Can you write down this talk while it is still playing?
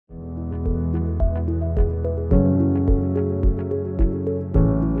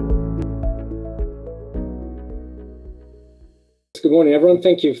Good morning, everyone.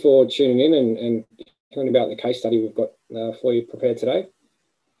 Thank you for tuning in and hearing about the case study we've got for you prepared today.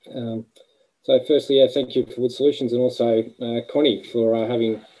 So firstly, thank you for Wood Solutions, and also Connie for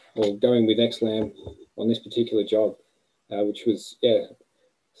going with XLam on this particular job, which was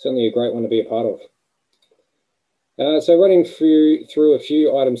certainly a great one to be a part of. So running through a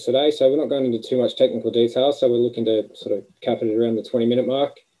few items today. So we're not going into too much technical detail. So we're looking to sort of cap it around the 20-minute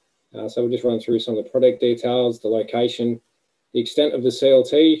mark. So we'll just run through some of the product details, the location, the extent of the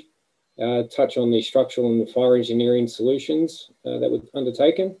CLT, touch on the structural and the fire engineering solutions that were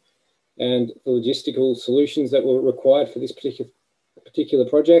undertaken, and the logistical solutions that were required for this particular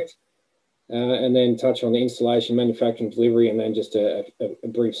project, and then touch on the installation, manufacturing, delivery, and then just a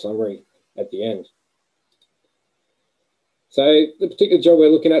brief summary at the end. So the particular job we're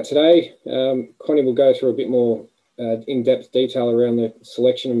looking at today, Connie will go through a bit more in-depth detail around the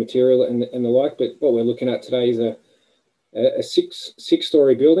selection of material and the like, but what we're looking at today is a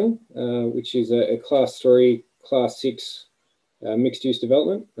six-story building, which is a Class 3, Class 6 mixed-use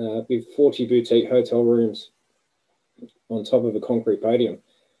development with 40 boutique hotel rooms on top of a concrete podium.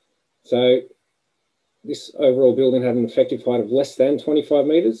 So this overall building had an effective height of less than 25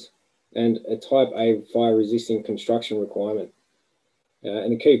 metres and a Type A fire-resisting construction requirement.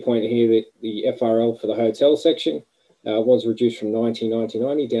 And the key point here that the FRL for the hotel section was reduced from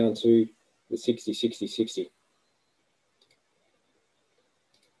 90-90-90 down to the 60-60-60.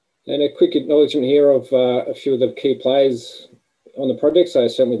 And a quick acknowledgement here of a few of the key players on the project. So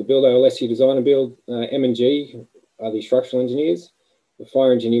certainly the builder, Alessi Design Build, M&G are the structural engineers. The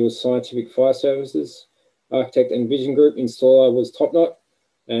fire engineer was Scientific Fire Services. Architect and Vision Group installer was Topknot.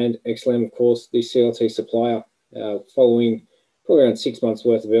 And XLam, of course, the CLT supplier, following probably around 6 months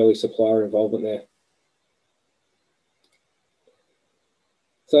worth of early supplier involvement there.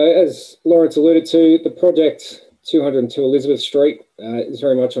 So as Lawrence alluded to, the project 202 Elizabeth Street is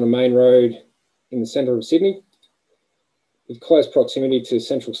very much on a main road in the centre of Sydney, with close proximity to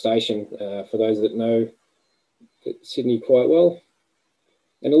Central Station, for those that know Sydney quite well.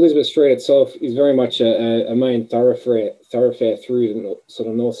 And Elizabeth Street itself is very much a main thoroughfare through the sort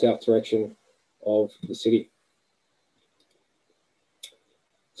of north-south direction of the city.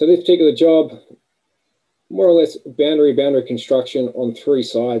 So this particular job, more or less boundary construction on 3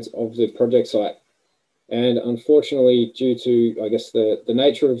 sides of the project site. And unfortunately, due to, I guess, the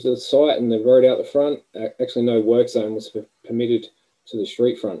nature of the site and the road out the front, actually no work zone was permitted to the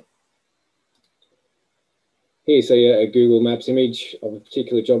street front. Here you see a Google Maps image of a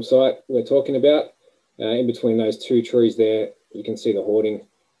particular job site we're talking about. In between those 2 trees there, you can see the hoarding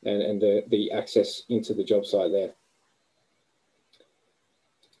and the access into the job site there.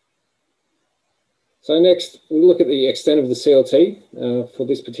 So next, we'll look at the extent of the CLT for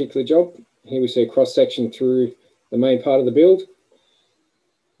this particular job. Here we see a cross-section through the main part of the build.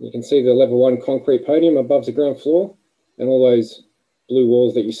 You can see the level 1 concrete podium above the ground floor and all those blue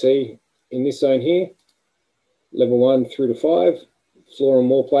walls that you see in this zone here. Level 1 through to 5, floor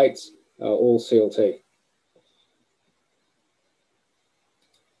and wall plates are all CLT.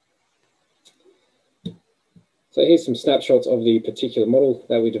 So here's some snapshots of the particular model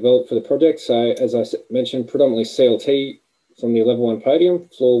that we developed for the project. So as I mentioned, predominantly CLT from the level 1 podium,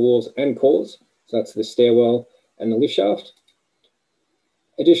 floor, walls and cores. So that's the stairwell and the lift shaft.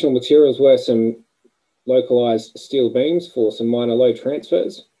 Additional materials were some localised steel beams for some minor load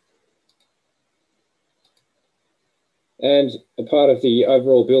transfers. And a part of the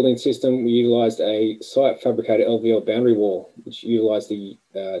overall building system, we utilised a site fabricated LVL boundary wall, which utilised the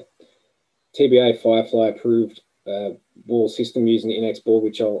TBA Firefly approved wall system using the INEX board,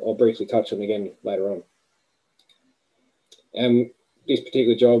 which I'll briefly touch on again later on. And this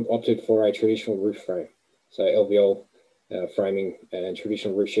particular job opted for a traditional roof frame, so LVL framing and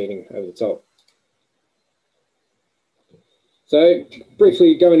traditional roof sheeting over the top. So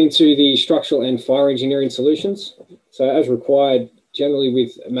briefly going into the structural and fire engineering solutions. So as required, generally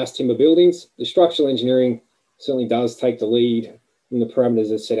with mass timber buildings, the structural engineering certainly does take the lead from the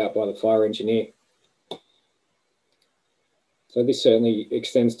parameters as set out by the fire engineer. So this certainly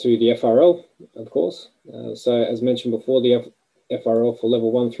extends to the FRL, of course. So as mentioned before, the FRL for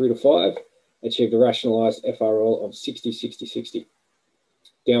level 1 through to 5 achieved a rationalised FRL of 60-60-60,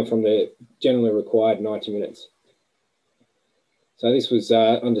 down from the generally required 90 minutes. So this was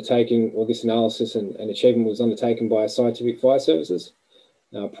undertaken, or this analysis and achievement was undertaken by Scientific Fire Services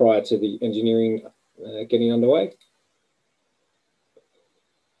prior to the engineering getting underway.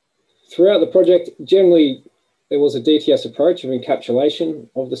 Throughout the project, generally, there was a DTS approach of encapsulation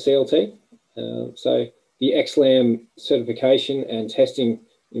of the CLT. So the XLam certification and testing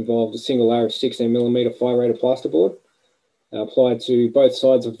involved a single layer of 16mm fire-rated plasterboard. applied to both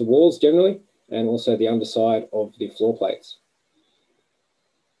sides of the walls generally, and also the underside of the floor plates.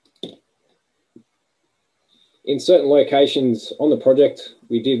 In certain locations on the project,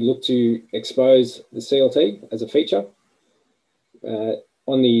 we did look to expose the CLT as a feature.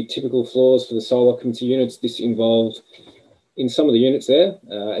 On the typical floors for the sole occupancy units, this involved, in some of the units there,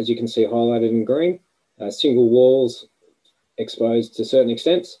 as you can see highlighted in green, single walls exposed to certain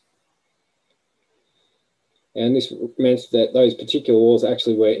extents. And this meant that those particular walls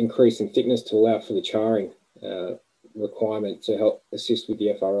actually were increased in thickness to allow for the charring requirement to help assist with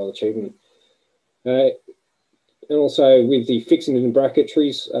the FRL achievement. And also with the fixings and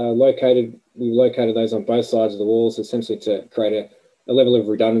bracketries we located those on both sides of the walls, essentially to create a level of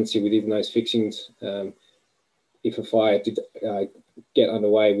redundancy within those fixings if a fire did get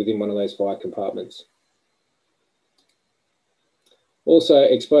underway within one of those fire compartments. Also,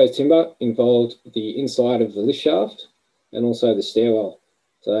 exposed timber involved the inside of the lift shaft and also the stairwell.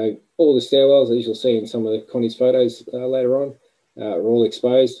 So all the stairwells, as you'll see in some of Connie's photos later on, are all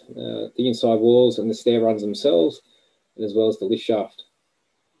exposed, the inside walls and the stair runs themselves, as well as the lift shaft.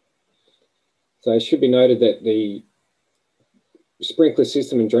 So it should be noted that the sprinkler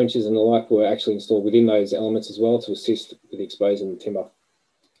system and drenches and the like were actually installed within those elements as well to assist with exposing the timber.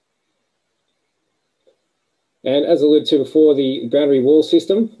 And as alluded to before, the boundary wall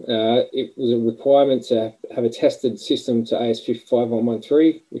system, it was a requirement to have a tested system to AS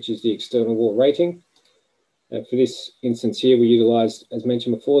 55113, which is the external wall rating. And for this instance here, we utilised, as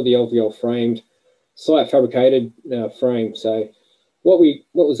mentioned before, the LVL framed site fabricated frame. So what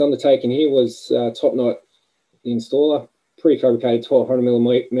was undertaken here was Top Knot, the installer, prefabricated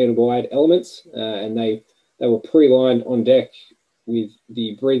 1200mm wide elements, and they were pre-lined on deck with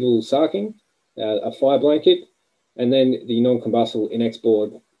the breathable sarking, a fire blanket, and then the non-combustible inex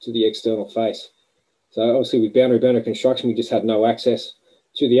board to the external face. So obviously with boundary burner construction, we just had no access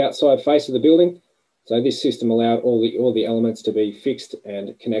to the outside face of the building. So this system allowed all the elements to be fixed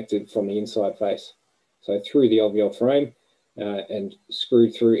and connected from the inside face. So through the LVL frame and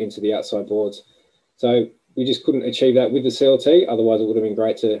screwed through into the outside boards. So we just couldn't achieve that with the CLT. Otherwise it would have been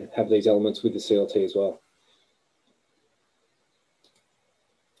great to have these elements with the CLT as well.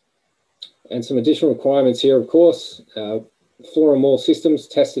 And some additional requirements here, of course, floor and wall systems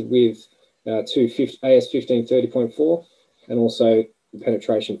tested with two AS 1530.4 and also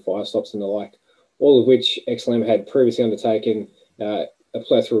penetration fire stops and the like, all of which XLam had previously undertaken a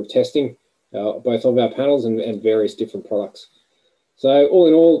plethora of testing, both of our panels and various different products. So all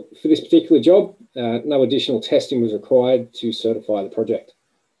in all, for this particular job, no additional testing was required to certify the project.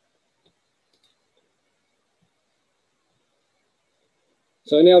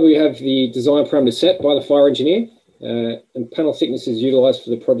 So now we have the design parameters set by the fire engineer, and panel thicknesses utilised for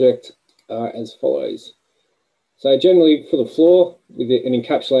the project are as follows. So generally for the floor, with an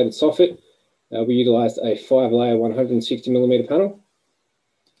encapsulated soffit, we utilised a 5-layer 160mm panel.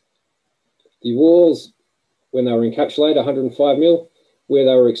 The walls, when they were encapsulated, 105mm. Where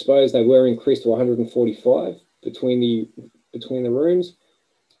they were exposed, they were increased to 145 between the rooms.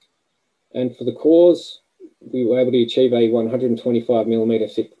 And for the cores, we were able to achieve a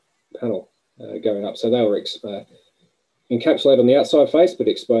 125mm thick panel going up. So they were encapsulated on the outside face, but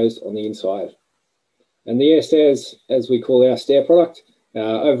exposed on the inside. And the air stairs, as we call our stair product,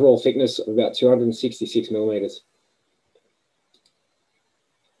 overall thickness of about 266mm.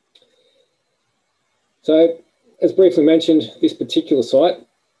 So, as briefly mentioned, this particular site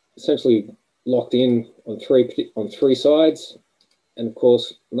essentially locked in on three sides, and of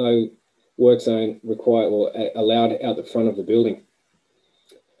course, no work zone required or allowed out the front of the building.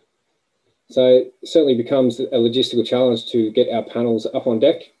 So it certainly becomes a logistical challenge to get our panels up on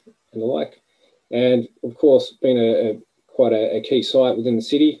deck and the like. And of course, being quite a key site within the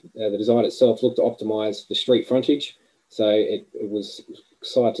city, the design itself looked to optimise the street frontage, so it was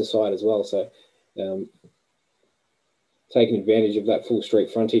side to side as well. So taking advantage of that full street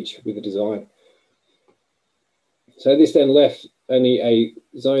frontage with the design. So this then left only a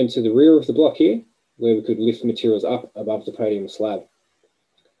zone to the rear of the block here, where we could lift materials up above the podium slab.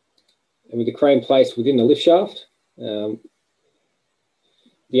 And with the crane placed within the lift shaft, the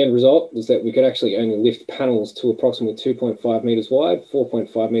end result was that we could actually only lift panels to approximately 2.5 metres wide,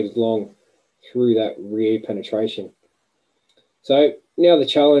 4.5 metres long through that rear penetration. So now the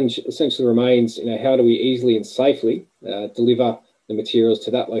challenge essentially remains, how do we easily and safely deliver the materials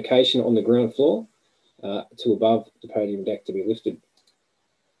to that location on the ground floor to above the podium deck to be lifted.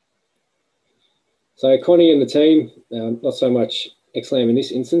 So Connie and the team, not so much XLam in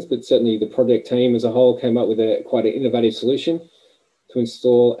this instance, but certainly the project team as a whole came up with quite an innovative solution to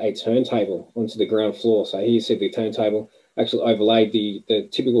install a turntable onto the ground floor. So here you see the turntable actually overlaid the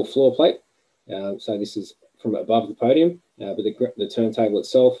typical floor plate. So this is from above the podium, but the turntable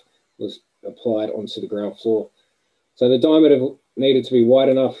itself was applied onto the ground floor. So the diameter needed to be wide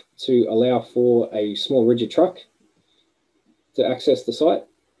enough to allow for a small rigid truck to access the site.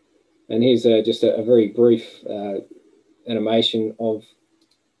 And here's just a very brief animation of,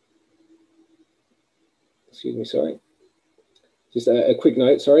 excuse me, sorry. Just a quick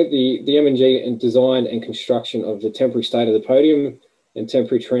note, sorry. The M&G and design and construction of the temporary state of the podium and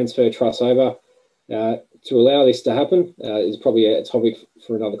temporary transfer truss over to allow this to happen is probably a topic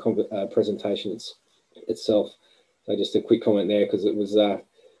for another presentation itself. So just a quick comment there, because it was a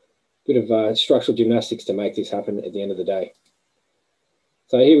bit of structural gymnastics to make this happen at the end of the day.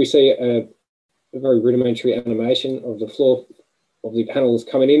 So here we see a very rudimentary animation of the floor of the panels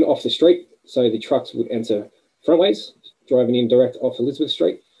coming in off the street. So the trucks would enter frontways, driving in direct off Elizabeth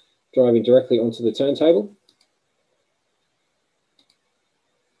Street, driving directly onto the turntable.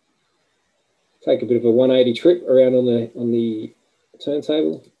 Take a bit of a 180 trip around on the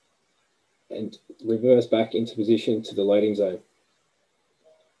turntable and reverse back into position to the loading zone.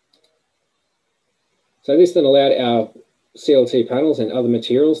 So this then allowed our CLT panels and other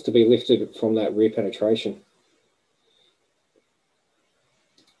materials to be lifted from that rear penetration.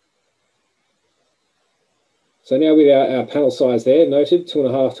 So now with our panel size there noted,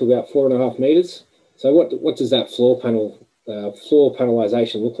 2.5 to about 4.5 meters. So what does that floor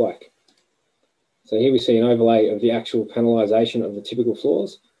panelization look like? So here we see an overlay of the actual panelization of the typical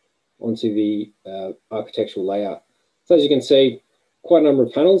floors onto the architectural layout. So as you can see, quite a number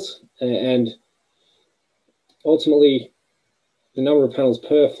of panels, and ultimately the number of panels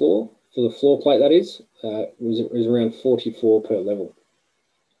per floor, for the floor plate that is, was around 44 per level.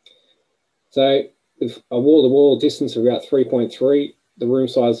 So with a wall-to-wall distance of about 3.3, the room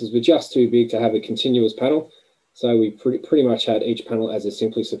sizes were just too big to have a continuous panel. So we pretty much had each panel as a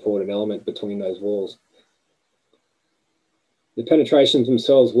simply supported element between those walls. The penetrations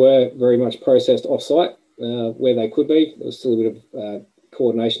themselves were very much processed off-site where they could be. There was still a bit of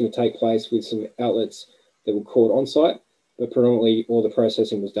coordination to take place with some outlets that were caught on-site, but predominantly all the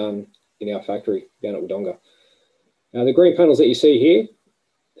processing was done in our factory down at Wodonga. Now the green panels that you see here,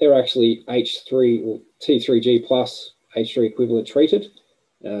 they're actually H3 or T3G plus H3 equivalent treated.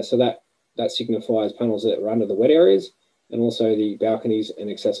 So that signifies panels that are under the wet areas and also the balconies and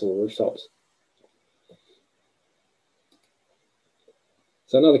accessible rooftops.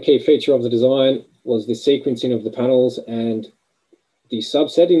 So another key feature of the design was the sequencing of the panels and the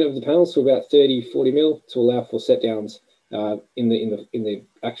subsetting of the panels to about 30-40 mil to allow for set downs in the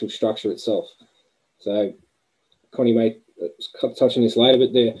actual structure itself. So Connie may touch on this later,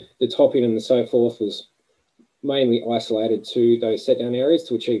 but the topping and the so forth was mainly isolated to those set down areas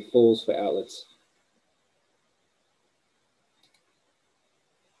to achieve falls for outlets.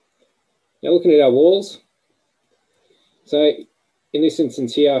 Now looking at our walls, so in this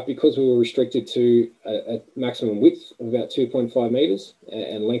instance here, because we were restricted to a maximum width of about 2.5 meters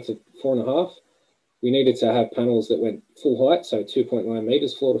and length of 4.5, we needed to have panels that went full height, so 2.9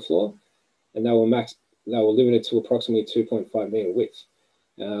 meters floor to floor, and they were limited to approximately 2.5 meter width.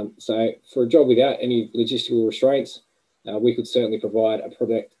 So for a job without any logistical restraints, we could certainly provide a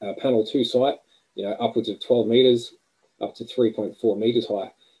panel to site, upwards of 12 meters, up to 3.4 meters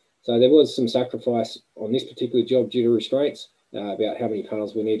high. So there was some sacrifice on this particular job due to restraints about how many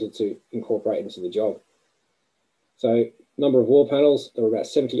panels we needed to incorporate into the job. So number of wall panels, there were about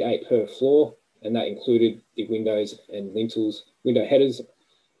 78 per floor, and that included the windows and lintels, window headers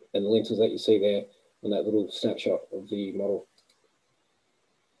and the lintels that you see there on that little snapshot of the model.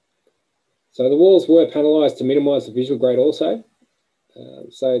 So the walls were panelised to minimise the visual grade also.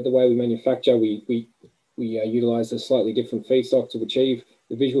 So the way we manufacture, we utilised a slightly different feedstock to achieve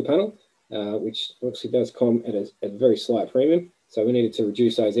the visual panel, which obviously does come at a very slight premium. So we needed to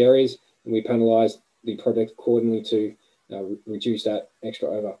reduce those areas, and we panelised the product accordingly to reduce that extra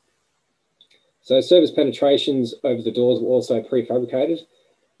over. So service penetrations over the doors were also prefabricated,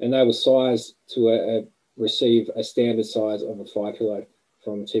 and they were sized to receive a standard size of a fire pillow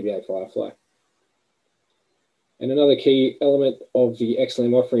from TBA Firefly. And another key element of the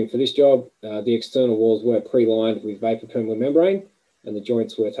XLam offering for this job, the external walls were pre-lined with vapor permeable membrane, and the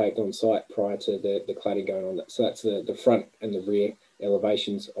joints were taped on site prior to the cladding going on. So that's the front and the rear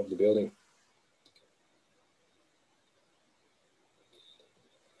elevations of the building.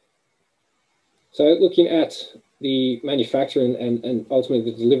 So looking at the manufacturing and ultimately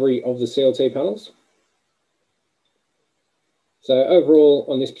the delivery of the CLT panels. So overall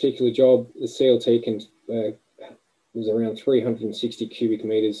on this particular job, the CLT was around 360 cubic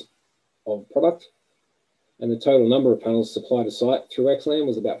meters of product. and the total number of panels supplied to site through XLam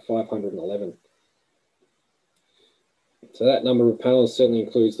was about 511. So that number of panels certainly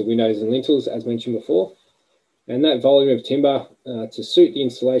includes the windows and lintels, as mentioned before. And that volume of timber to suit the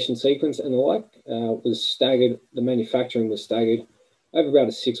installation sequence and the like was staggered, the manufacturing was staggered over about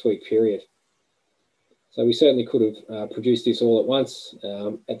a 6-week period. So we certainly could have produced this all at once.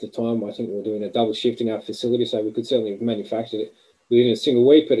 At the time, I think we were doing a double shift in our facility, so we could certainly have manufactured it within a single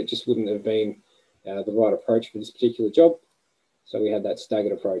week, but it just wouldn't have been the right approach for this particular job. So we had that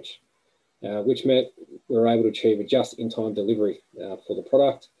staggered approach, which meant we were able to achieve a just-in-time delivery for the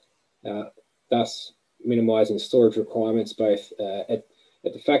product, thus minimising storage requirements both at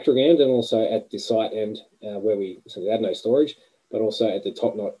the factory end and also at the site end where we had no storage, but also at the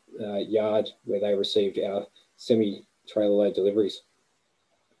Top Knot yard where they received our semi-trailer load deliveries.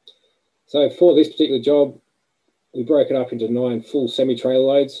 So for this particular job, we broke it up into 9 full semi-trailer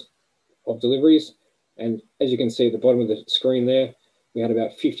loads of deliveries. And as you can see at the bottom of the screen there, we had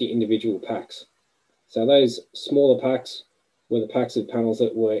about 50 individual packs. So those smaller packs were the packs of panels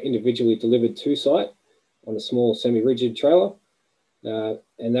that were individually delivered to site on a small semi-rigid trailer.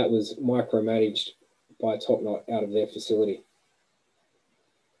 And that was micromanaged by Top Knot out of their facility.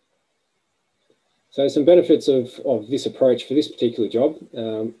 So some benefits of this approach for this particular job,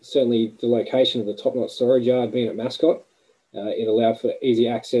 certainly the location of the Top Knot storage yard being at Mascot, it allowed for easy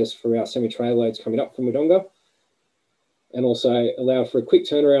access for our semi-trailer loads coming up from Wodonga, and also allowed for a quick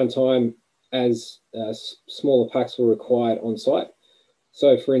turnaround time as smaller packs were required on site.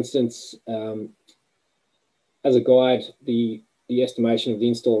 So for instance, as a guide, the estimation of the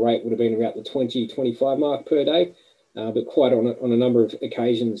install rate would have been about the 20-25 mark per day. But quite on a number of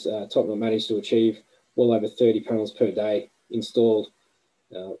occasions, Top Knot managed to achieve well over 30 panels per day installed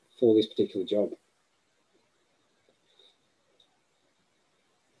for this particular job.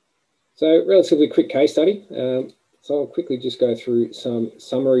 So relatively quick case study. So I'll quickly just go through some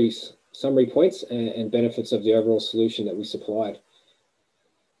summary points and benefits of the overall solution that we supplied.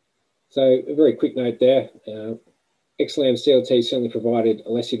 So a very quick note there. XLam CLT certainly provided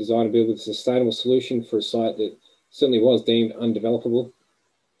Alessi Design Build with a sustainable solution for a site that certainly was deemed undevelopable.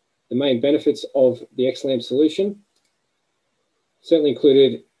 The main benefits of the XLam solution certainly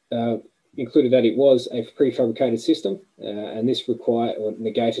included that it was a prefabricated system, and this required or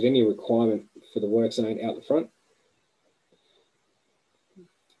negated any requirement for the work zone out the front.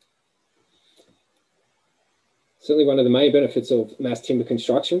 Certainly one of the main benefits of mass timber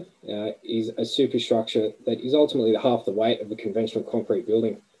construction is a superstructure that is ultimately half the weight of a conventional concrete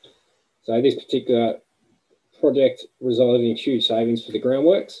building. So this particular project resulted in huge savings for the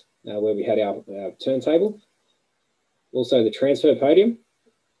groundworks, where we had our turntable, also the transfer podium,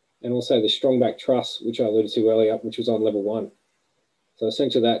 and also the strong back truss, which I alluded to earlier, which was on level 1. So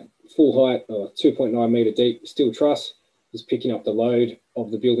essentially that full height, or 2.9 metre deep steel truss, is picking up the load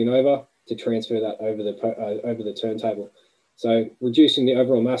of the building over to transfer that over the turntable. So reducing the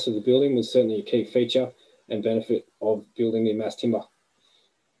overall mass of the building was certainly a key feature and benefit of building in mass timber.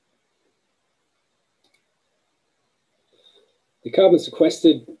 The carbon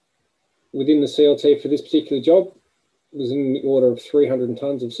sequestered within the CLT for this particular job was in the order of 300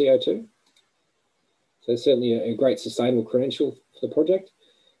 tonnes of CO2. So certainly a great sustainable credential for the project.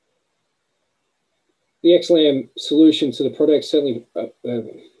 The XLam solution to the project certainly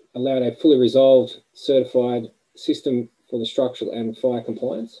allowed a fully resolved, certified system for the structural and fire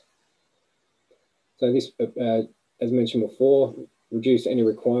compliance. So this, as mentioned before, reduced any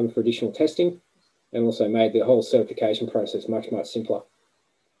requirement for additional testing, and also made the whole certification process much simpler.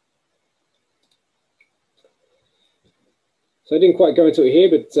 So I didn't quite go into it here,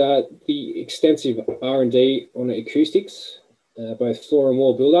 but the extensive R&D on acoustics, both floor and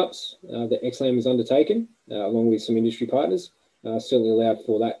wall build-ups that XLam has undertaken, along with some industry partners, certainly allowed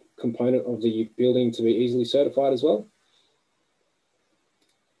for that component of the building to be easily certified as well.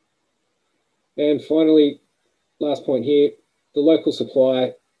 And finally, last point here, the local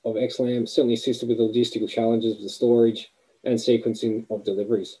supply of XLam certainly assisted with the logistical challenges of the storage and sequencing of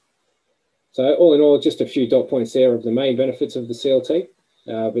deliveries. So all in all, just a few dot points there of the main benefits of the CLT,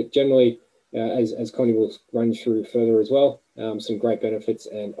 but generally, as Connie will run through further as well, some great benefits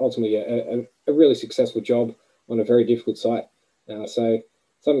and ultimately a really successful job on a very difficult site. So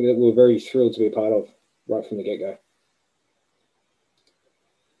something that we're very thrilled to be a part of right from the get-go.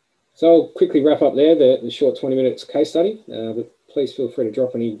 So I'll quickly wrap up there, the short 20 minutes case study, but please feel free to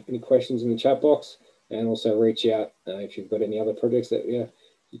drop any questions in the chat box, and also reach out if you've got any other projects that you're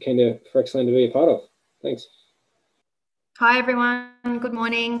keen for XLam to be a part of. Thanks. Hi everyone, good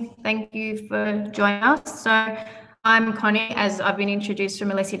morning. Thank you for joining us. So I'm Connie, as I've been introduced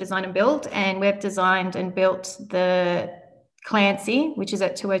from Alessi Design Build, and we've designed and built the Clancy, which is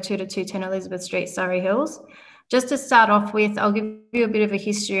at 202 to 210 Elizabeth Street, Surry Hills. Just to start off with, I'll give you a bit of a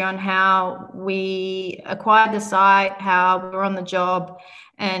history on how we acquired the site, how we were on the job,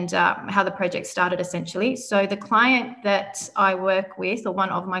 and how the project started essentially. So the client that I work with, or one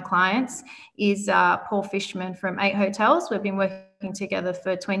of my clients, is Paul Fishman from 8 Hotels. We've been working together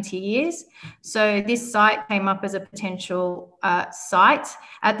for 20 years. So this site came up as a potential site.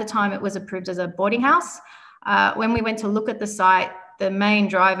 At the time, it was approved as a boarding house. When we went to look at the site, the main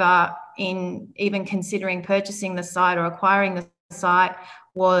driver in even considering purchasing the site or acquiring the site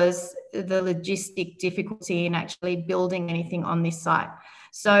was the logistic difficulty in actually building anything on this site.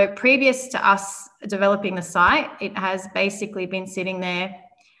 So previous to us developing the site, it has basically been sitting there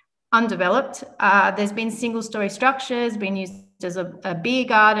undeveloped. There's been single-story structures, been used as a beer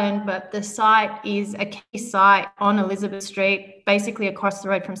garden, but the site is a key site on Elizabeth Street, basically across the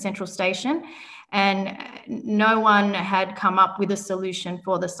road from Central Station, and no one had come up with a solution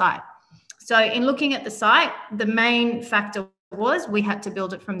for the site. So in looking at the site, the main factor was we had to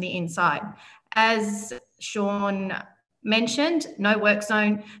build it from the inside. As Sean mentioned, no work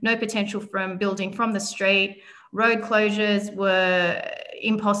zone, no potential from building from the street. Road closures were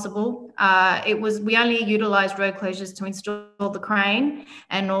impossible. We only utilised road closures to install the crane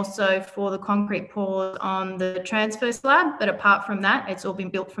and also for the concrete pours on the transfer slab. But apart from that, it's all been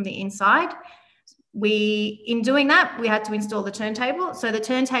built from the inside. In doing that, we had to install the turntable. So the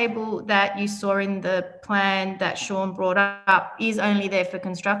turntable that you saw in the plan that Sean brought up is only there for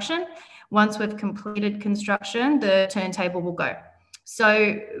construction. Once we've completed construction, the turntable will go.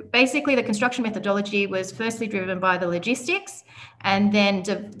 So basically the construction methodology was firstly driven by the logistics, and then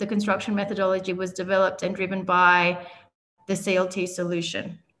the construction methodology was developed and driven by the CLT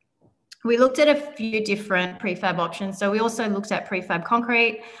solution. We looked at a few different prefab options. So we also looked at prefab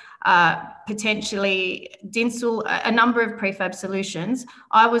concrete, potentially Dinsel, a number of prefab solutions.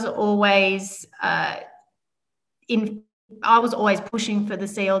 I was always pushing for the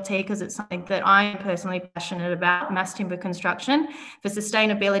CLT because it's something that I am personally passionate about, mass timber construction, for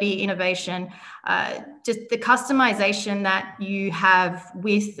sustainability, innovation, just the customization that you have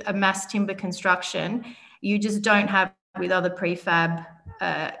with a mass timber construction, you just don't have with other prefab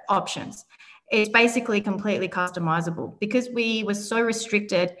options. It's basically completely customizable. Because we were so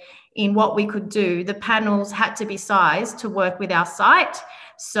restricted in what we could do, the panels had to be sized to work with our site.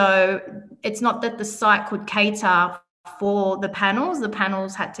 So it's not that the site could cater for the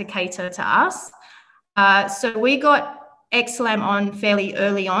panels had to cater to us. So we got XLam on fairly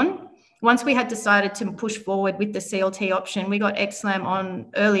early on. Once we had decided to push forward with the CLT option, we got XLam on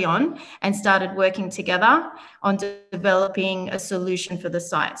early on and started working together on developing a solution for the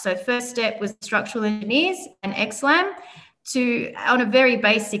site. So first step was structural engineers and XLam on a very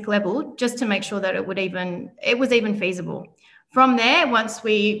basic level, just to make sure that it was even feasible. From there, once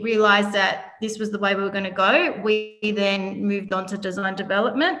we realised that this was the way we were going to go, we then moved on to design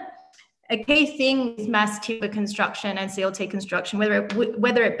development. A key thing is mass timber construction and CLT construction,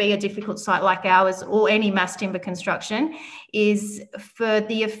 whether it be a difficult site like ours or any mass timber construction, is for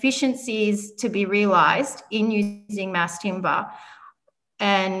the efficiencies to be realised in using mass timber.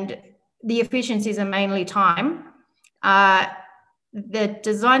 And the efficiencies are mainly time. The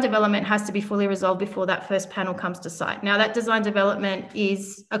design development has to be fully resolved before that first panel comes to site. Now, that design development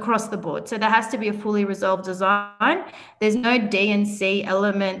is across the board. So there has to be a fully resolved design. There's no D&C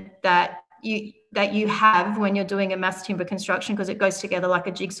element that you have when you're doing a mass timber construction, because it goes together like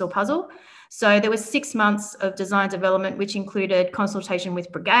a jigsaw puzzle. So there was 6 months of design development, which included consultation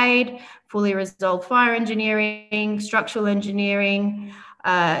with brigade, fully resolved fire engineering, structural engineering,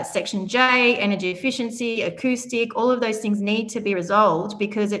 Section J, energy efficiency, acoustic, all of those things need to be resolved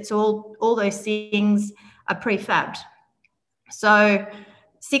because it's all those things are prefabbed. So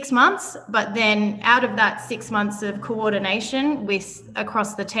 6 months, but then out of that 6 months of coordination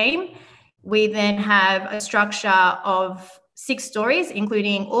across the team, we then have a structure of 6 stories,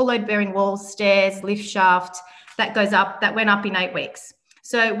 including all load-bearing walls, stairs, lift shaft, that went up in 8 weeks.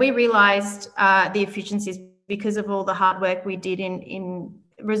 So we realised the efficiencies because of all the hard work we did in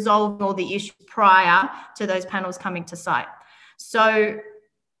resolving all the issues prior to those panels coming to site. So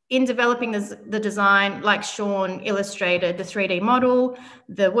in developing the design, like Sean illustrated, the 3D model,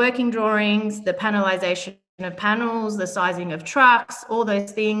 the working drawings, the panelisation of panels, the sizing of trucks, all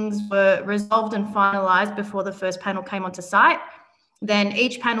those things were resolved and finalised before the first panel came onto site. Then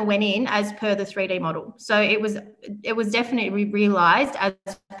each panel went in as per the 3D model. So it was definitely realised as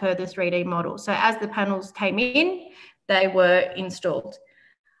per the 3D model. So as the panels came in, they were installed.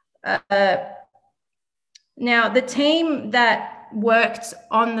 Now, the team that worked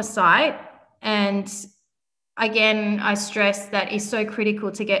on the site, and again, I stress that is so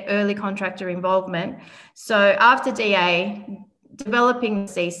critical to get early contractor involvement. So after DA, developing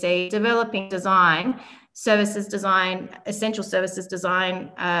CC, developing design, services design, essential services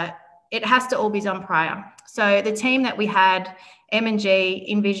design, it has to all be done prior. So the team that we had, M&G,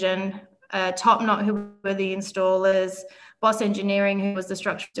 Envision, Top Knot, who were the installers, Boss Engineering, who was the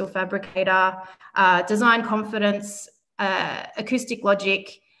structural steel fabricator, Design Confidence, Acoustic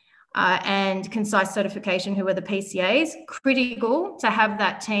Logic, and Concise Certification, who were the PCAs, critical to have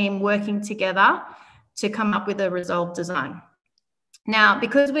that team working together to come up with a resolved design. Now,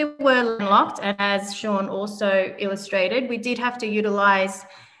 because we were landlocked, and as Sean also illustrated, we did have to utilise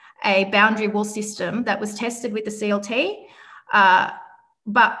a boundary wall system that was tested with the CLT,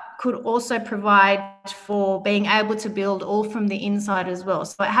 but could also provide for being able to build all from the inside as well.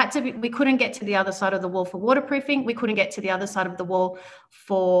 So it had to be, we couldn't get to the other side of the wall for waterproofing. We couldn't get to the other side of the wall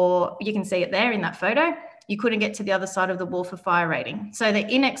for, you can see it there in that photo, you couldn't get to the other side of the wall for fire rating. So the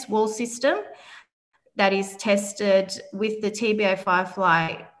INEX wall system that is tested with the TBO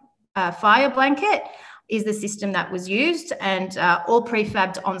Firefly fire blanket is the system that was used, and all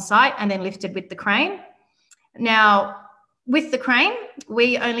prefabbed on site and then lifted with the crane. Now, with the crane,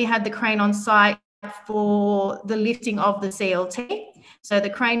 we only had the crane on site for the lifting of the CLT. So the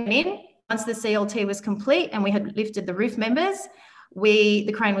crane went in, once the CLT was complete and we had lifted the roof members,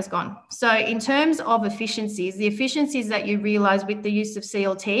 the crane was gone. So in terms of efficiencies, the efficiencies that you realise with the use of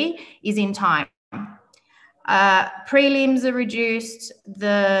CLT is in time. Prelims are reduced,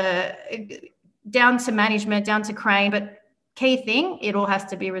 down to management, down to crane, but key thing, it all has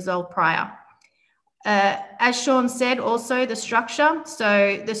to be resolved prior. As Sean said, also the structure.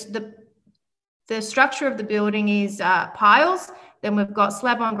 So the structure of the building is piles. Then we've got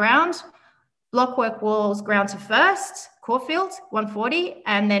slab on ground, blockwork walls, ground to first, core field, 140,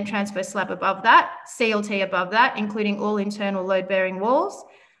 and then transfer slab above that, CLT above that, including all internal load-bearing walls.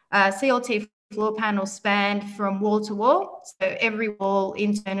 CLT floor panels spanned from wall to wall. So every wall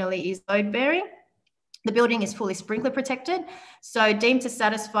internally is load-bearing. The building is fully sprinkler protected, so deemed to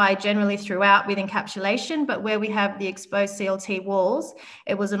satisfy generally throughout with encapsulation, but where we have the exposed CLT walls,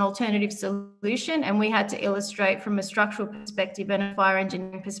 it was an alternative solution, and we had to illustrate from a structural perspective and a fire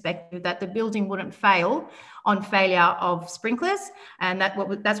engineering perspective that the building wouldn't fail on failure of sprinklers, and that's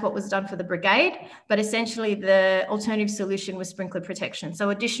what was done for the brigade. But essentially the alternative solution was sprinkler protection, so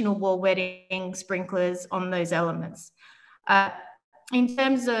additional wall wetting, sprinklers on those elements. In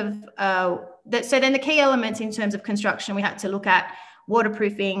terms of, so then the key elements in terms of construction, we had to look at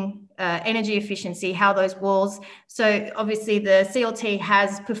waterproofing, energy efficiency, how those walls, so obviously the CLT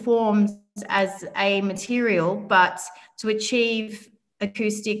has performed as a material, but to achieve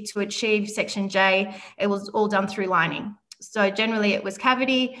acoustic, to achieve section J, it was all done through lining. So generally it was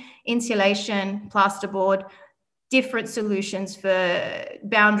cavity, insulation, plasterboard, different solutions for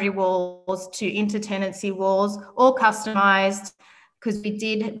boundary walls to intertenancy walls, all customized, because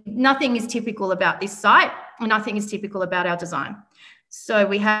nothing is typical about this site and nothing is typical about our design. So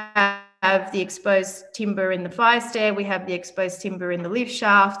we have the exposed timber in the fire stair, we have the exposed timber in the lift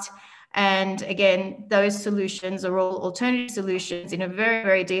shaft, and again, those solutions are all alternative solutions in a very,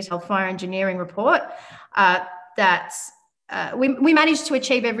 very detailed fire engineering report that we managed to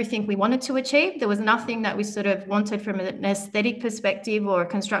achieve everything we wanted to achieve. There was nothing that we sort of wanted from an aesthetic perspective or a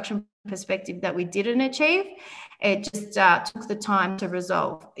construction perspective that we didn't achieve. It just took the time to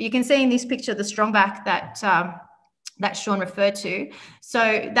resolve. You can see in this picture the strong back that Sean referred to.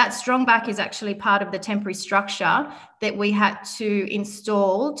 So that strong back is actually part of the temporary structure that we had to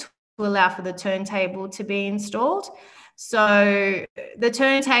install to allow for the turntable to be installed. So the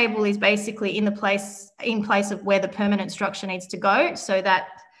turntable is basically in place of where the permanent structure needs to go. So that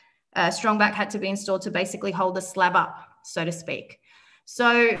strong back had to be installed to basically hold the slab up, so to speak.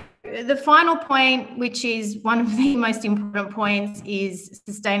 So the final point, which is one of the most important points, is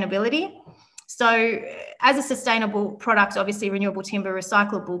sustainability. So as a sustainable product, obviously renewable timber,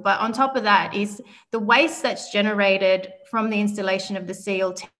 recyclable, but on top of that is the waste that's generated from the installation of the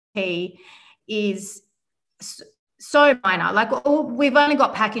CLT is so minor. Like we've only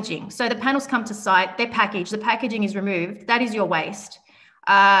got packaging. So the panels come to site, they're packaged, the packaging is removed, that is your waste.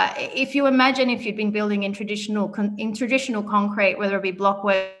 If you imagine if you'd been building in traditional concrete, whether it be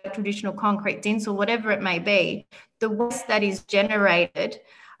blockwork, traditional concrete, tinsel, whatever it may be, the waste that is generated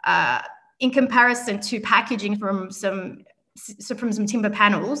in comparison to packaging from some timber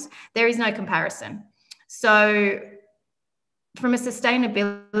panels, there is no comparison. So from a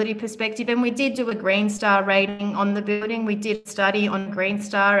sustainability perspective, and we did do a Green Star rating on the building, we did study on Green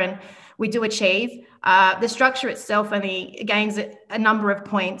Star, and we do achieve. The structure itself only gains a number of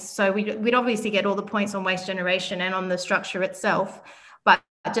points. So we'd obviously get all the points on waste generation and on the structure itself. But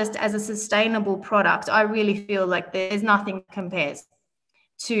just as a sustainable product, I really feel like there's nothing that compares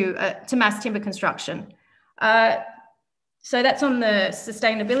to mass timber construction. So that's on the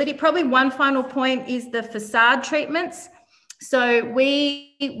sustainability. Probably one final point is the facade treatments. So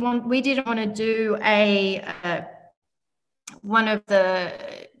we didn't want to do a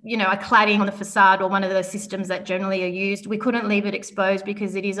cladding on the facade or one of the systems that generally are used. We couldn't leave it exposed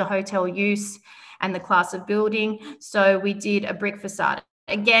because it is a hotel use and the class of building. So we did a brick facade.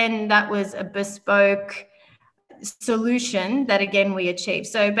 Again, that was a bespoke solution that, again, we achieved.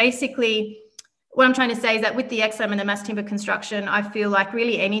 So basically, what I'm trying to say is that with the XLam and the mass timber construction, I feel like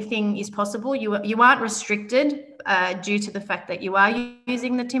really anything is possible. You aren't restricted due to the fact that you are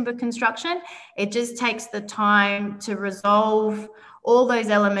using the timber construction. It just takes the time to resolve all those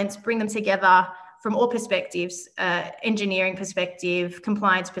elements, bring them together from all perspectives, engineering perspective,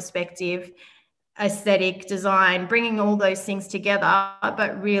 compliance perspective, aesthetic, design, bringing all those things together.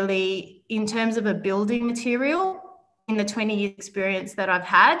 But really, in terms of a building material, in the 20 years experience that I've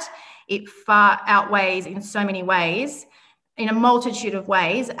had, it far outweighs in so many ways, in a multitude of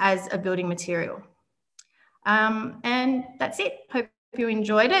ways, as a building material. And that's it. Hope you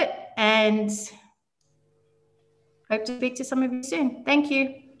enjoyed it and hope to speak to some of you soon. Thank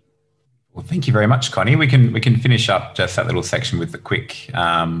you. Well, thank you very much, Connie. We can finish up just that little section with the quick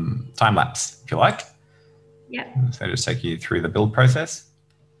time lapse, if you like. Yeah. So just take you through the build process.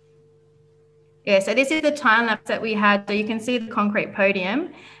 Yeah, so this is the time lapse that we had. So you can see the concrete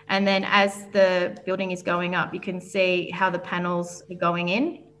podium, and then as the building is going up, you can see how the panels are going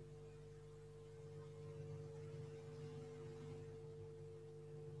in.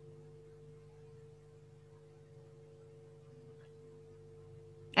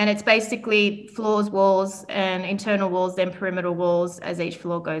 And it's basically floors, walls, and internal walls, then perimeter walls as each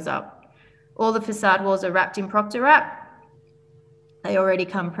floor goes up. All the facade walls are wrapped in Proctor wrap. They already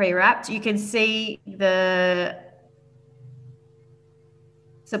come pre-wrapped. You can see the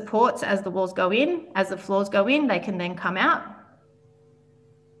supports as the walls go in. As the floors go in, they can then come out.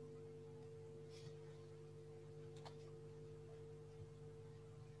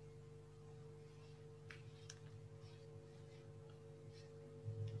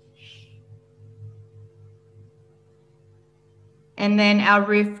 And then our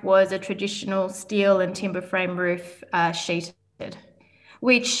roof was a traditional steel and timber frame roof, sheeted,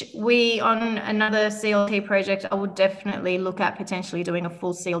 which we, on another CLT project, I would definitely look at potentially doing a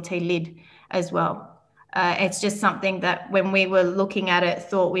full CLT lid as well. It's just something that when we were looking at it,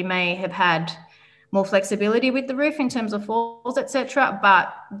 thought we may have had more flexibility with the roof in terms of falls, etc.,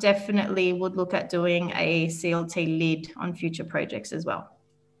 but definitely would look at doing a CLT lid on future projects as well.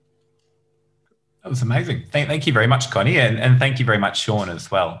 That was amazing. Thank you very much, Connie, and thank you very much, Sean, as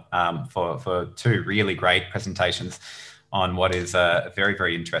well, for two really great presentations on what is a very,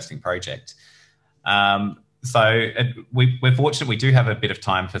 very interesting project. So we're fortunate we do have a bit of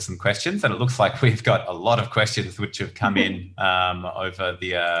time for some questions, and it looks like we've got a lot of questions which have come in over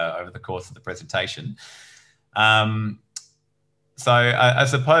the course of the presentation. So I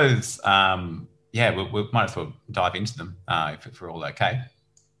suppose, yeah, we might as well dive into them if we're all okay.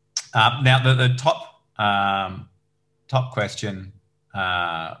 Now, the top question,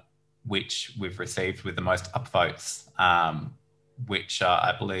 which we've received with the most upvotes, which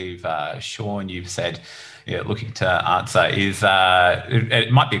I believe, Sean, you've said you're looking to answer, is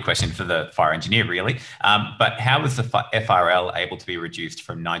it might be a question for the fire engineer, really, but how was the FRL able to be reduced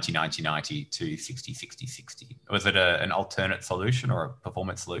from 90-90-90 to 60-60-60? Was it an alternate solution or a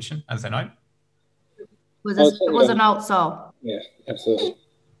performance solution, as they know? It was an alt sol. Yeah, absolutely.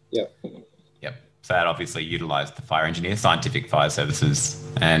 Yep. Yep. So that obviously utilised the fire engineer, scientific fire services,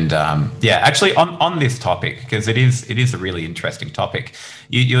 and yeah, actually on this topic, because it is a really interesting topic.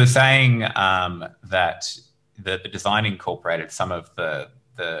 You were saying that the design incorporated some of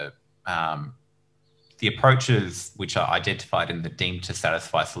the approaches which are identified in the deemed to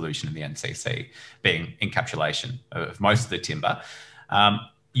satisfy solution in the NCC, being encapsulation of most of the timber.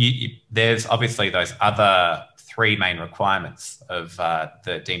 There's obviously those other three main requirements of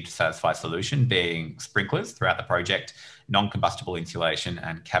the deemed to satisfy solution, being sprinklers throughout the project, non-combustible insulation,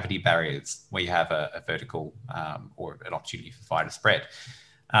 and cavity barriers where you have a vertical or an opportunity for fire to spread.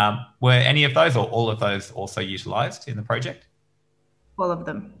 Were any of those or all of those also utilised in the project? All of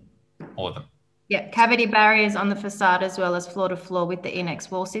them. All of them. Yeah, cavity barriers on the facade as well as floor to floor with the Inex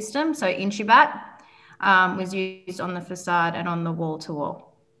wall system. So Insubat was used on the facade and on the wall to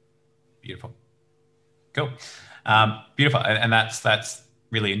wall. Beautiful. Cool. Beautiful. And that's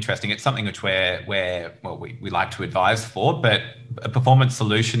really interesting. It's something which we like to advise for, but a performance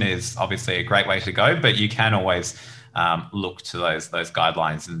solution is obviously a great way to go, but you can always look to those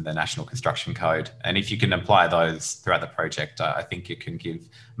guidelines in the National Construction Code. And if you can apply those throughout the project, I think it can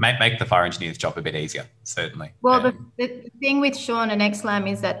make the fire engineer's job a bit easier, certainly. Well, the thing with Sean and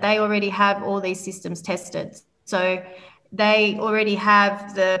XLam is that they already have all these systems tested. So they already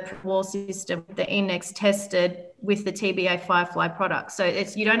have the wall system, the index tested with the TBA Firefly product. So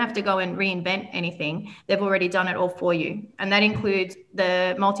you don't have to go and reinvent anything. They've already done it all for you. And that includes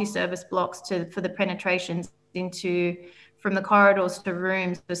the multi-service blocks for the penetrations from the corridors to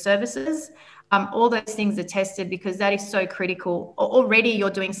rooms for services. All those things are tested because that is so critical. Already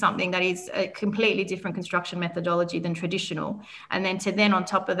you're doing something that is a completely different construction methodology than traditional. And then on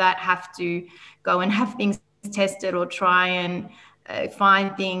top of that, have to go and have things tested or try and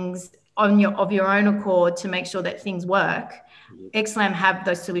find things of your own accord to make sure that things work. XLam have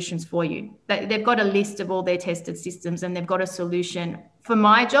those solutions for you. They've got a list of all their tested systems, and they've got a solution. For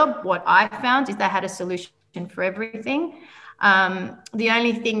my job, what I found is they had a solution for everything. The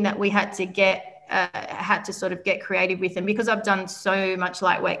only thing that we had to sort of get creative with, and because I've done so much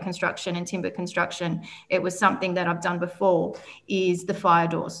lightweight construction and timber construction, it was something that I've done before, is the fire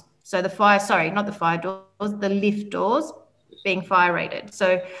doors. So the lift doors being fire rated.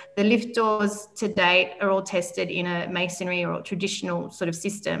 So the lift doors to date are all tested in a masonry or traditional sort of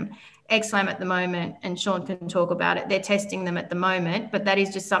system. XLam at the moment, and Sean can talk about it, they're testing them at the moment, but that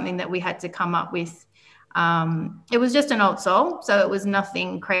is just something that we had to come up with. It was just an old soul, so it was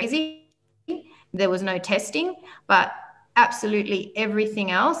nothing crazy. There was no testing, but absolutely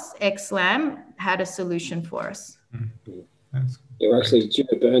everything else, XLam had a solution for us. Yeah, we're actually due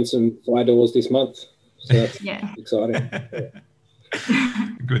to burn some fire doors this month. So that's exciting.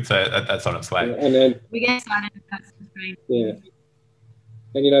 Good, so that's on its way. Yeah, and then we get excited about some great. Yeah.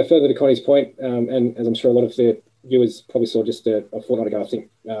 And, further to Connie's point, and as I'm sure a lot of the viewers probably saw just a fortnight ago, I think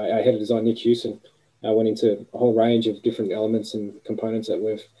our head of design, Nick Hewson, went into a whole range of different elements and components that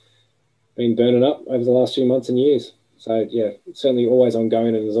we've been burning up over the last few months and years. So, yeah, it's certainly always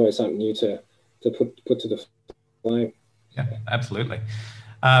ongoing, and there's always something new to put to the flame. Yeah, absolutely.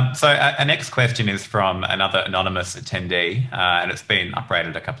 So our next question is from another anonymous attendee, and it's been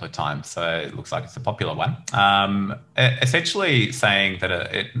uprated a couple of times, so it looks like it's a popular one. Essentially saying that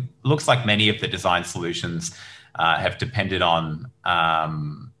it looks like many of the design solutions have depended on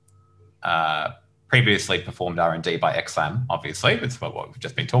previously performed R&D by XLam, obviously. That's what we've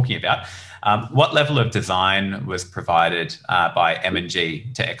just been talking about. What level of design was provided by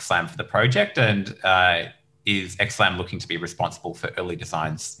M&G to XLam for the project, and is XLam looking to be responsible for early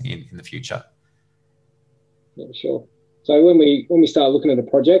designs in the future? Yeah, sure. So when we start looking at a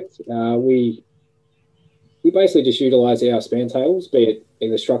project, we basically just utilise our span tables, be it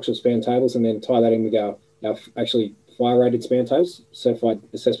either structural span tables, and then tie that in with our actually fire rated span tables, certified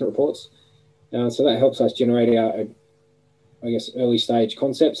assessment reports. So that helps us generate our, early stage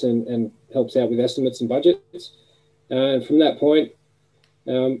concepts and helps out with estimates and budgets. And from that point,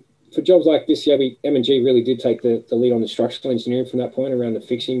 for jobs like this, M&G really did take the lead on the structural engineering from that point, around the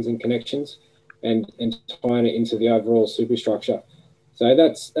fixings and connections and tying it into the overall superstructure. So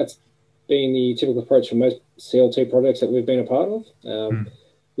that's been the typical approach for most CLT projects that we've been a part of.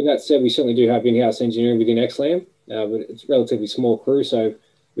 With that said, we certainly do have in-house engineering within XLam, but it's a relatively small crew, so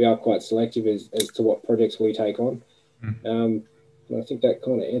we are quite selective as to what projects we take on. And I think that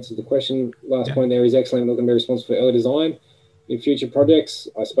kind of answers the question. Last point there is XLam not going to be responsible for early design in future projects.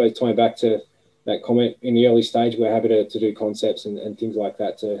 I suppose tying back to that comment, in the early stage, we're happy to do concepts and things like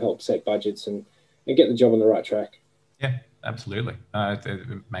that to help set budgets and get the job on the right track. Yeah, absolutely.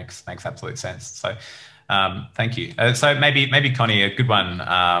 It makes absolute sense. So thank you. So maybe Connie, a good one,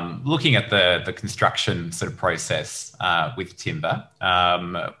 looking at the construction sort of process with timber,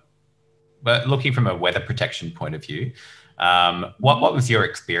 but looking from a weather protection point of view, what was your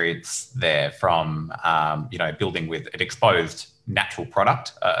experience there from, building with an exposed natural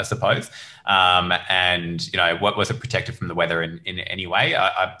product, I suppose, and, what was it protected from the weather in any way?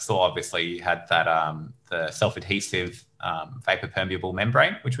 I saw obviously you had that the self-adhesive vapor permeable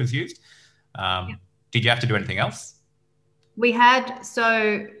membrane, which was used. Did you have to do anything else? We had,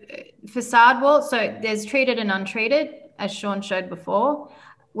 facade wall, so there's treated and untreated, as Sean showed before.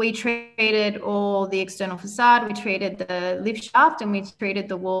 We treated all the external facade, we treated the lift shaft, and we treated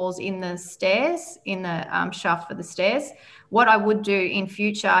the walls in the stairs, in the shaft for the stairs. What I would do in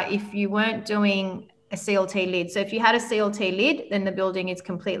future, if you weren't doing a CLT lid, so if you had a CLT lid, then the building is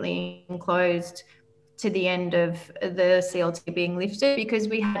completely enclosed to the end of the CLT being lifted. Because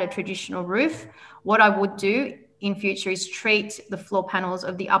we had a traditional roof, what I would do in future is treat the floor panels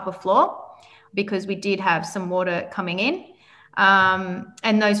of the upper floor, because we did have some water coming in,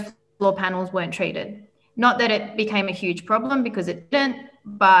 and those floor panels weren't treated. Not that it became a huge problem, because it didn't,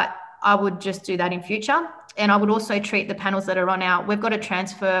 but I would just do that in future. And I would also treat the panels that are on we've got a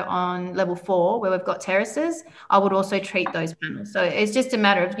transfer on level 4 where we've got terraces. I would also treat those panels. So it's just a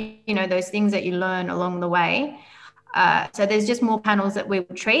matter of, you know, those things that you learn along the way. So there's just more panels that we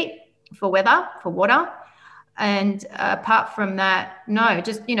would treat for weather, for water. And apart from that, no,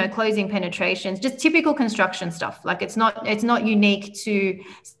 just, you know, closing penetrations, just typical construction stuff. Like it's not unique to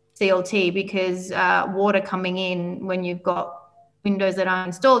CLT, because water coming in when you've got windows that aren't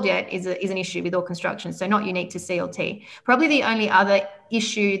installed yet is an issue with all construction. So not unique to CLT. Probably the only other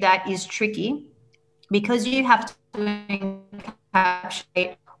issue that is tricky, because you have to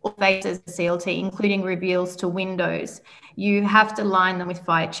encapsulate all phases of CLT, including reveals to windows, you have to line them with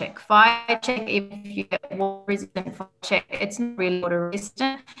fire check. Fire check, if you get water resistant fire check, it's not really water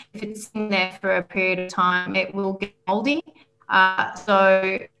resistant. If it's in there for a period of time, it will get moldy.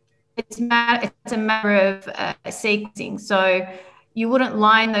 So it's a matter of sequencing. So you wouldn't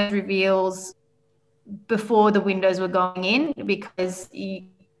line those reveals before the windows were going in, because it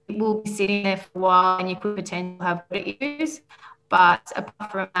will be sitting there for a while and you could potentially have water issues. But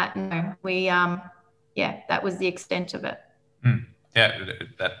apart from that, no, that was the extent of it. Yeah,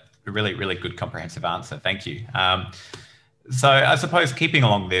 that really, really good comprehensive answer. Thank you. So I suppose keeping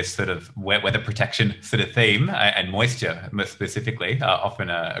along this sort of weather protection sort of theme, and moisture more specifically, often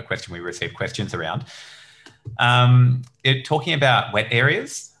a question we receive questions around. Talking about wet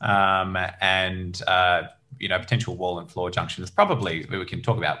areas and you know, potential wall and floor junctions. Probably we can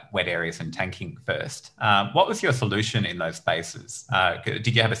talk about wet areas and tanking first. What was your solution in those spaces?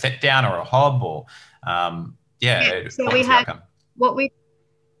 Did you have a set down or a hob, or so we had what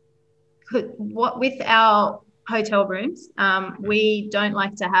with our hotel rooms, we don't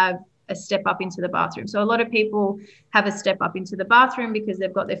like to have a step up into the bathroom. So a lot of people have a step up into the bathroom because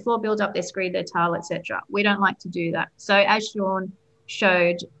they've got their floor build up, their screed, their tile, etc. We don't like to do that. So as Sean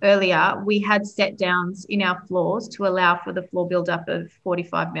showed earlier, we had set downs in our floors to allow for the floor build up of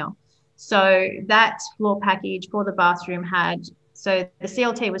 45 mil. So that floor package for the bathroom so the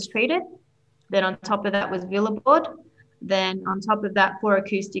CLT was treated, then on top of that was Villa board, then on top of that for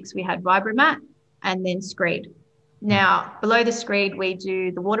acoustics we had Vibromat, and then screed. Now below the screed we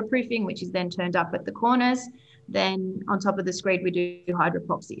do the waterproofing, which is then turned up at the corners. Then on top of the screed, we do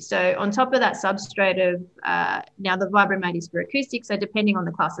hydroproxy. So on top of that substrate of, now the Vibromat is for acoustics. So depending on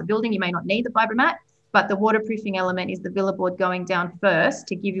the class of building, you may not need the Vibromat, but the waterproofing element is the Villa board going down first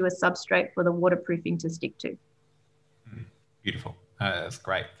to give you a substrate for the waterproofing to stick to. Beautiful. That's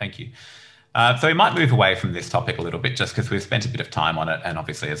great. Thank you. So we might move away from this topic a little bit, just because we've spent a bit of time on it, and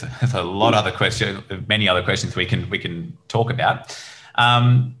obviously there's a lot of other questions, many other questions we can talk about.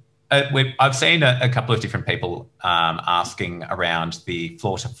 I've seen a couple of different people asking around the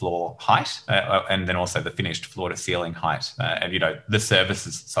floor-to-floor height, and then also the finished floor-to-ceiling height, and, you know, the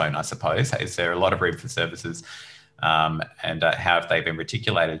services zone, I suppose. Is there a lot of room for services, and how have they been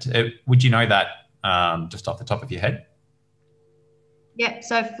reticulated? Would you know that just off the top of your head? Yeah,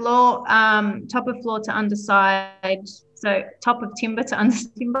 so floor, top of floor to underside, so top of timber to under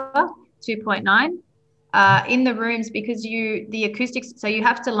timber, 2.9. In the rooms, because the acoustics, so you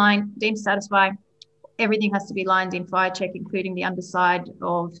have to deem to satisfy, everything has to be lined in fire check, including the underside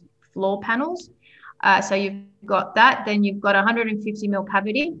of floor panels. So you've got that, then you've got 150 mil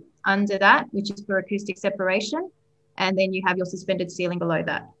cavity under that, which is for acoustic separation. And then you have your suspended ceiling below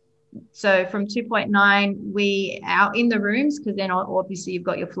that. So from 2.9, we out in the rooms, because then obviously you've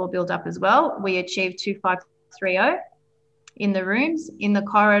got your floor build up as well. We achieved 2530 in the rooms. In the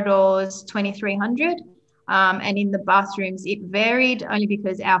corridors, 2300. And in the bathrooms, it varied only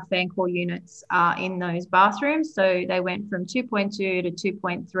because our fan core units are in those bathrooms. So they went from 2.2 to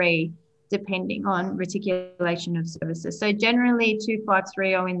 2.3, depending on reticulation of services. So generally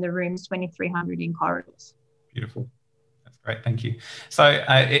 2530 in the rooms, 2300 in corridors. Beautiful. That's great. Thank you. So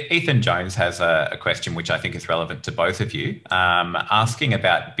Ethan Jones has a question which I think is relevant to both of you, asking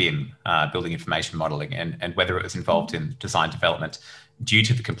about BIM, building information modelling, and whether it was involved in design development due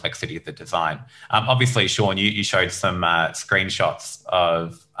to the complexity of the design. Obviously, Sean, you showed some screenshots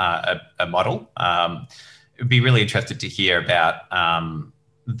of a model. It'd be really interested to hear about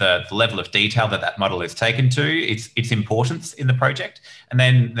the level of detail that model is taken to, its importance in the project, and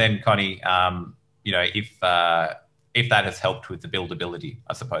then Connie, you know, if that has helped with the buildability,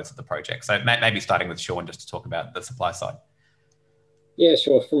 I suppose, of the project. So maybe starting with Sean, just to talk about the supply side. Yeah,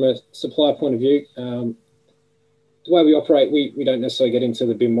 sure. From a supply point of view, the way we operate, we don't necessarily get into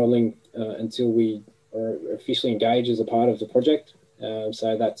the BIM modelling until we are officially engaged as a part of the project.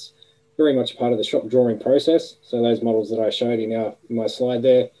 So that's very much a part of the shop drawing process. So those models that I showed in my slide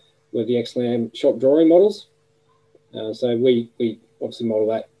there were the XLam shop drawing models. So we obviously model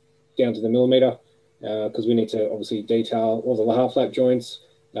that down to the millimetre because we need to obviously detail all the half lap joints,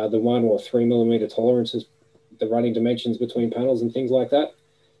 the 1 or 3 millimetre tolerances, the running dimensions between panels and things like that.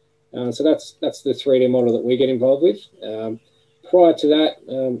 So that's the 3D model that we get involved with. Prior to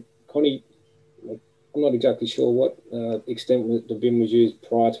that, Connie, I'm not exactly sure what extent the BIM was used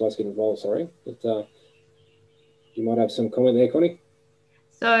prior to us getting involved, sorry. But you might have some comment there, Connie?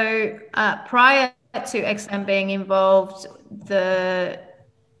 So prior to XLam being involved,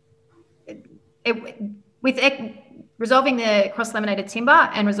 resolving the cross-laminated timber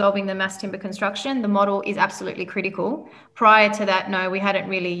and resolving the mass timber construction, the model is absolutely critical. Prior to that, no, we hadn't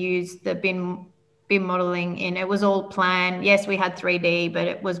really used the BIM modeling in. It was all planned. Yes, we had 3D, but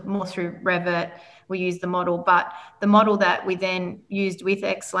it was more through Revit. We used the model, but the model that we then used with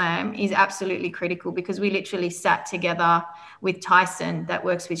XLam is absolutely critical because we literally sat together with Tyson that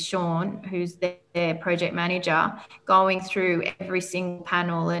works with Sean, who's their project manager, going through every single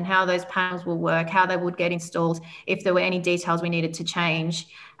panel and how those panels will work, how they would get installed, if there were any details we needed to change.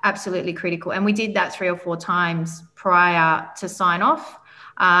 Absolutely critical. And we did that 3 or 4 times prior to sign off.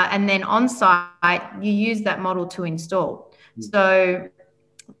 And then on site, you use that model to install. So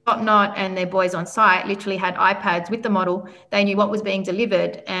Not and their boys on site literally had iPads with the model. They knew what was being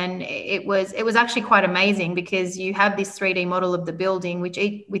delivered, and it was actually quite amazing because you have this 3D model of the building, which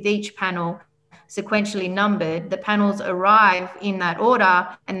with each panel sequentially numbered. The panels arrive in that order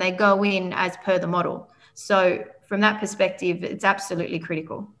and they go in as per the model. So from that perspective, it's absolutely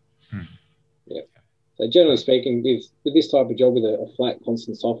critical. Yeah. So generally speaking, with this type of job with a flat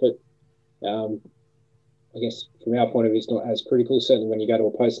constant soffit, I guess from our point of view, it's not as critical. Certainly when you go to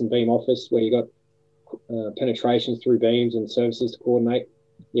a post and beam office where you got penetrations through beams and services to coordinate,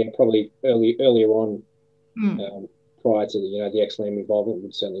 yeah, probably earlier on, prior to the XLam involvement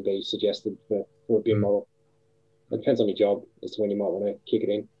would certainly be suggested for a BIM model. It depends on your job as to when you might want to kick it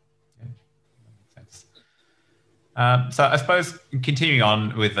in. Yeah, that makes sense. So I suppose continuing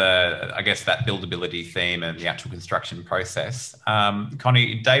on with, I guess, that buildability theme and the actual construction process,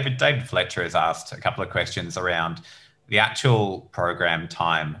 Connie, David Fletcher has asked a couple of questions around the actual program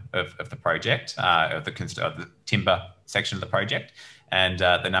time of the project, of the timber section of the project, and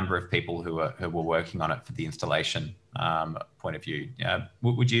the number of people who were working on it for the installation point of view.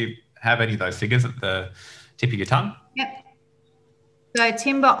 Would you have any of those figures at the tip of your tongue? Yep. So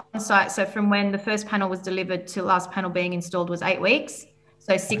timber on site, so from when the first panel was delivered to last panel being installed was 8 weeks.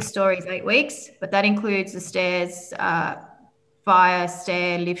 So 6 stories, 8 weeks, but that includes the stairs, fire,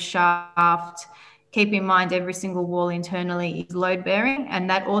 stair, lift shaft. Keep in mind every single wall internally is load bearing, and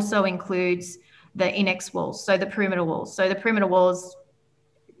that also includes the inex walls, so the perimeter walls. So the perimeter walls,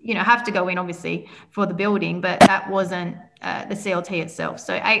 have to go in obviously for the building, but that wasn't the CLT itself.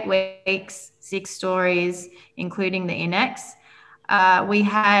 So 8 weeks, 6 stories, including the inex. We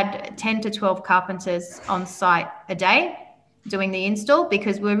had 10 to 12 carpenters on site a day doing the install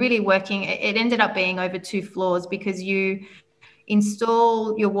because we're really working. It ended up being over 2 floors because you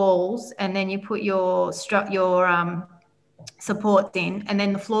install your walls and then you put your supports in, and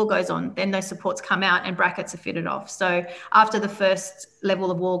then the floor goes on. Then those supports come out and brackets are fitted off. So after the first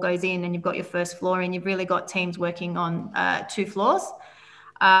level of wall goes in and you've got your first floor in, you've really got teams working on 2 floors.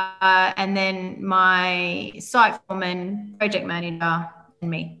 And then my site foreman, project manager, and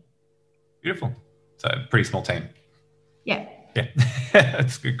me. Beautiful. So a pretty small team. Yeah. Yeah,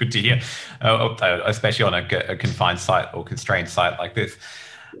 that's good to hear, especially on a confined site or constrained site like this.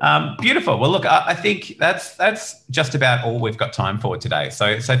 Beautiful. Well, look, I think that's just about all we've got time for today.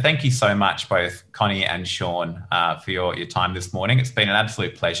 So thank you so much, both Connie and Sean, for your time this morning. It's been an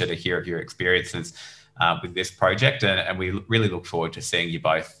absolute pleasure to hear of your experiences with this project, and we really look forward to seeing you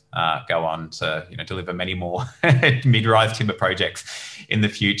both go on to deliver many more mid-rise timber projects in the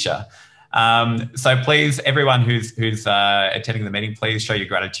future. So please, everyone who's attending the meeting, please show your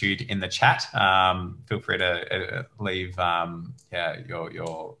gratitude in the chat. Feel free to leave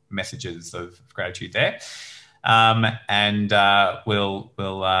your messages of gratitude there. And we'll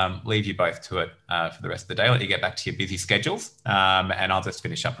leave you both to it for the rest of the day. Let you get back to your busy schedules. And I'll just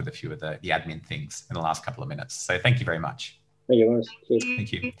finish up with a few of the admin things in the last couple of minutes. So thank you very much. Thank you, Lawrence.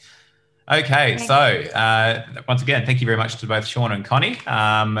 Thank you. Okay, so once again, thank you very much to both Sean and Connie.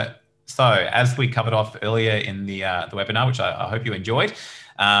 So as we covered off earlier in the webinar, which I hope you enjoyed,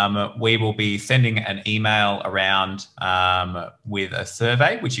 we will be sending an email around with a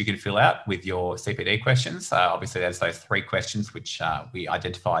survey, which you can fill out with your CPD questions. Obviously, there's those 3 questions which we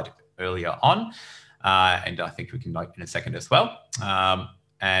identified earlier on. and I think we can note in a second as well.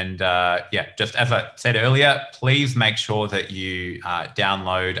 Yeah, just as I said earlier, please make sure that you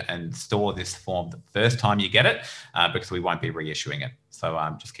download and store this form the first time you get it, because we won't be reissuing it. So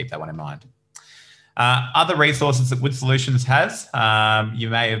just keep that one in mind. Other resources that Wood Solutions has, you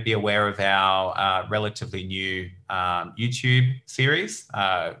may be aware of our relatively new YouTube series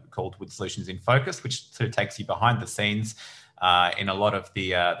called Wood Solutions in Focus, which sort of takes you behind the scenes in a lot of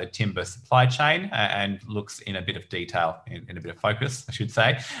the timber supply chain and looks in a bit of detail, in a bit of focus, I should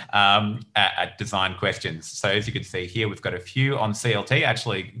say, at design questions. So as you can see here, we've got a few on CLT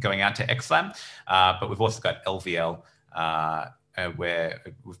actually going out to XLam, but we've also got LVL, where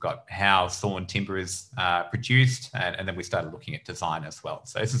we've got how sawn timber is produced, and then we started looking at design as well.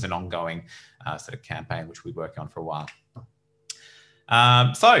 So this is an ongoing sort of campaign which we work on for a while.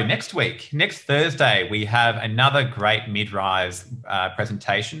 So next Thursday, we have another great mid-rise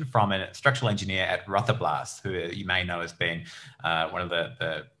presentation from a structural engineer at Rotherblast, who you may know as being one of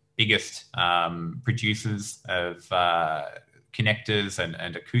the biggest producers of connectors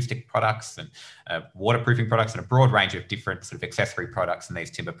and acoustic products and waterproofing products and a broad range of different sort of accessory products in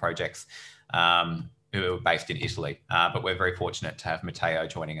these timber projects, who are based in Italy. But we're very fortunate to have Matteo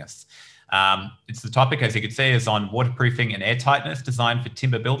joining us. It's the topic, as you can see, is on waterproofing and airtightness design for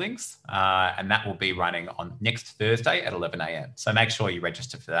timber buildings, and that will be running on next Thursday at 11 a.m. So make sure you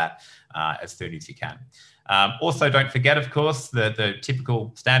register for that as soon as you can. Also, don't forget, of course, the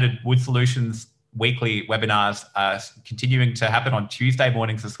typical standard Wood Solutions weekly webinars are continuing to happen on Tuesday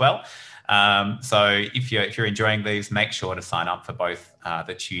mornings as well. So if you're enjoying these, make sure to sign up for both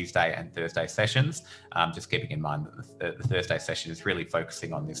the Tuesday and Thursday sessions. Just keeping in mind that the Thursday session is really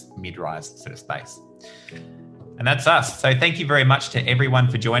focusing on this mid-rise sort of space. And that's us. So thank you very much to everyone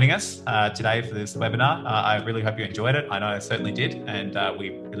for joining us today for this webinar. I really hope you enjoyed it. I know I certainly did. And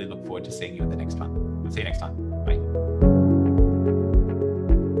we really look forward to seeing you in the next one. We'll see you next time. Bye.